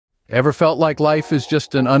Ever felt like life is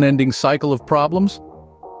just an unending cycle of problems?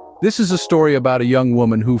 This is a story about a young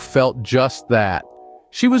woman who felt just that.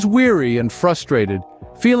 She was weary and frustrated,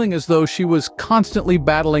 feeling as though she was constantly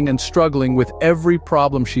battling and struggling with every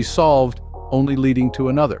problem she solved, only leading to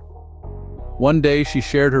another. One day she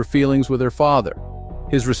shared her feelings with her father.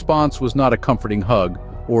 His response was not a comforting hug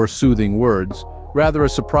or soothing words, rather a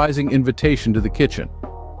surprising invitation to the kitchen.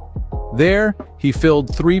 There, he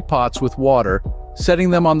filled 3 pots with water, setting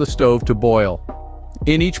them on the stove to boil.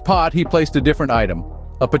 In each pot, he placed a different item: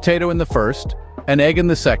 a potato in the first, an egg in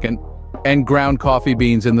the second, and ground coffee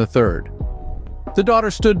beans in the third. The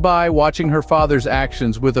daughter stood by, watching her father's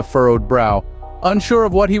actions with a furrowed brow, unsure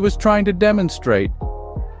of what he was trying to demonstrate.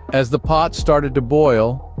 As the pot started to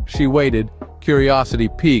boil, she waited, curiosity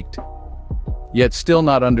piqued, yet still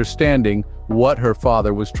not understanding what her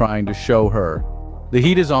father was trying to show her. The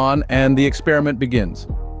heat is on, and the experiment begins.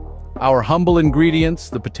 Our humble ingredients,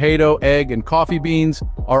 the potato, egg, and coffee beans,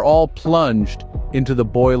 are all plunged into the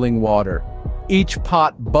boiling water. Each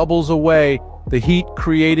pot bubbles away, the heat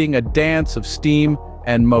creating a dance of steam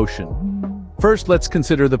and motion. First, let's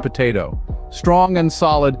consider the potato. Strong and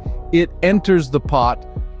solid, it enters the pot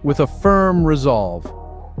with a firm resolve.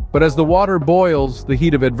 But as the water boils, the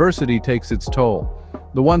heat of adversity takes its toll.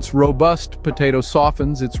 The once robust potato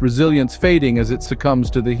softens, its resilience fading as it succumbs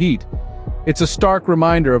to the heat. It's a stark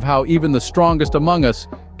reminder of how even the strongest among us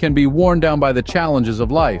can be worn down by the challenges of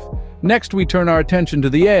life. Next, we turn our attention to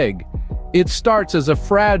the egg. It starts as a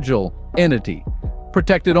fragile entity,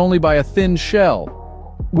 protected only by a thin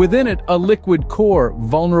shell. Within it, a liquid core,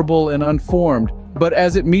 vulnerable and unformed. But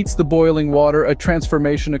as it meets the boiling water, a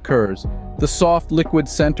transformation occurs. The soft liquid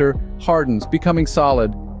center hardens, becoming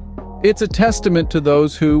solid. It's a testament to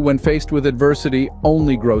those who, when faced with adversity,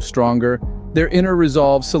 only grow stronger, their inner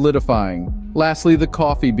resolve solidifying. Lastly, the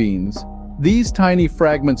coffee beans. These tiny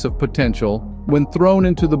fragments of potential, when thrown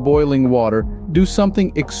into the boiling water, do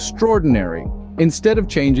something extraordinary. Instead of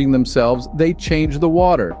changing themselves, they change the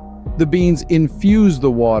water. The beans infuse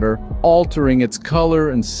the water, altering its color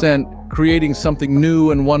and scent, creating something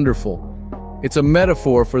new and wonderful. It's a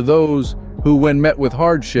metaphor for those who, when met with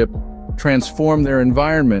hardship, transform their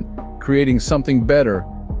environment, creating something better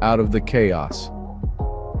out of the chaos.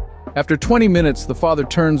 After 20 minutes, the father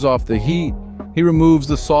turns off the heat. He removes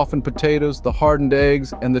the softened potatoes, the hardened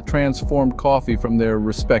eggs, and the transformed coffee from their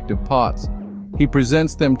respective pots. He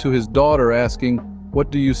presents them to his daughter, asking, "What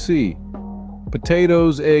do you see?"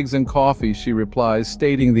 "Potatoes, eggs, and coffee," she replies,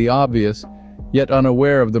 stating the obvious, yet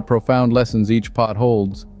unaware of the profound lessons each pot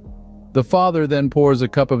holds. The father then pours a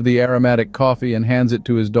cup of the aromatic coffee and hands it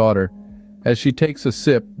to his daughter. As she takes a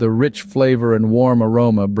sip, the rich flavor and warm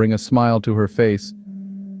aroma bring a smile to her face.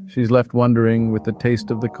 She's left wondering, with the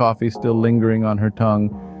taste of the coffee still lingering on her tongue.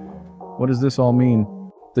 What does this all mean?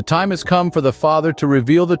 The time has come for the father to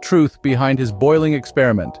reveal the truth behind his boiling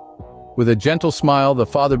experiment. With a gentle smile, the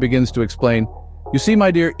father begins to explain, "You see,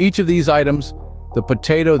 my dear, each of these items, the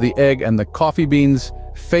potato, the egg, and the coffee beans,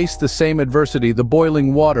 faced the same adversity, the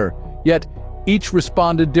boiling water, yet each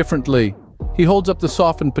responded differently." He holds up the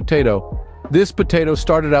softened potato. This potato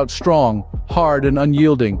started out strong, hard, and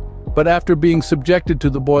unyielding, but after being subjected to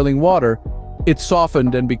the boiling water, it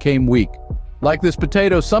softened and became weak. Like this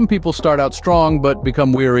potato, some people start out strong but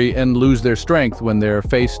become weary and lose their strength when they're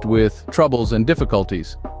faced with troubles and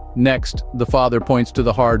difficulties. Next, the father points to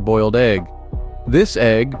the hard-boiled egg. This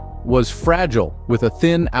egg was fragile, with a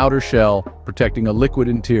thin outer shell protecting a liquid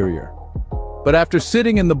interior. But after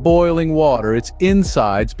sitting in the boiling water, its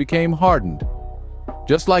insides became hardened.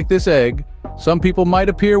 Just like this egg, some people might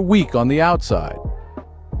appear weak on the outside,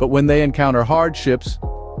 but when they encounter hardships,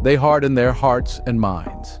 they harden their hearts and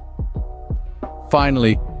minds.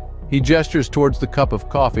 Finally, he gestures towards the cup of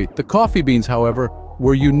coffee. The coffee beans, however,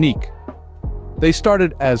 were unique. They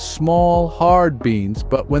started as small, hard beans,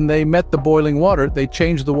 but when they met the boiling water, they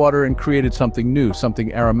changed the water and created something new,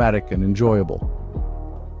 something aromatic and enjoyable.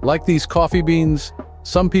 Like these coffee beans,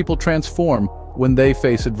 some people transform when they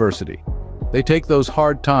face adversity. They take those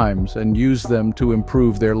hard times and use them to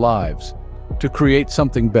improve their lives, to create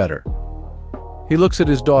something better. He looks at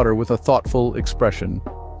his daughter with a thoughtful expression.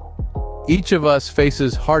 Each of us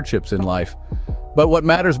faces hardships in life, but what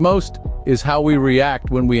matters most is how we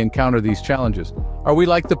react when we encounter these challenges. Are we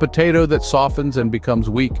like the potato that softens and becomes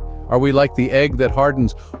weak? Are we like the egg that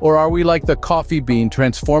hardens? Or are we like the coffee bean,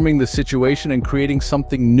 transforming the situation and creating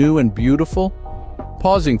something new and beautiful?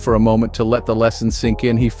 Pausing for a moment to let the lesson sink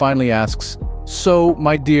in, he finally asks, "So,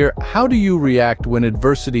 my dear, how do you react when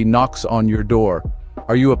adversity knocks on your door?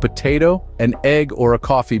 Are you a potato, an egg, or a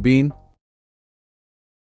coffee bean?"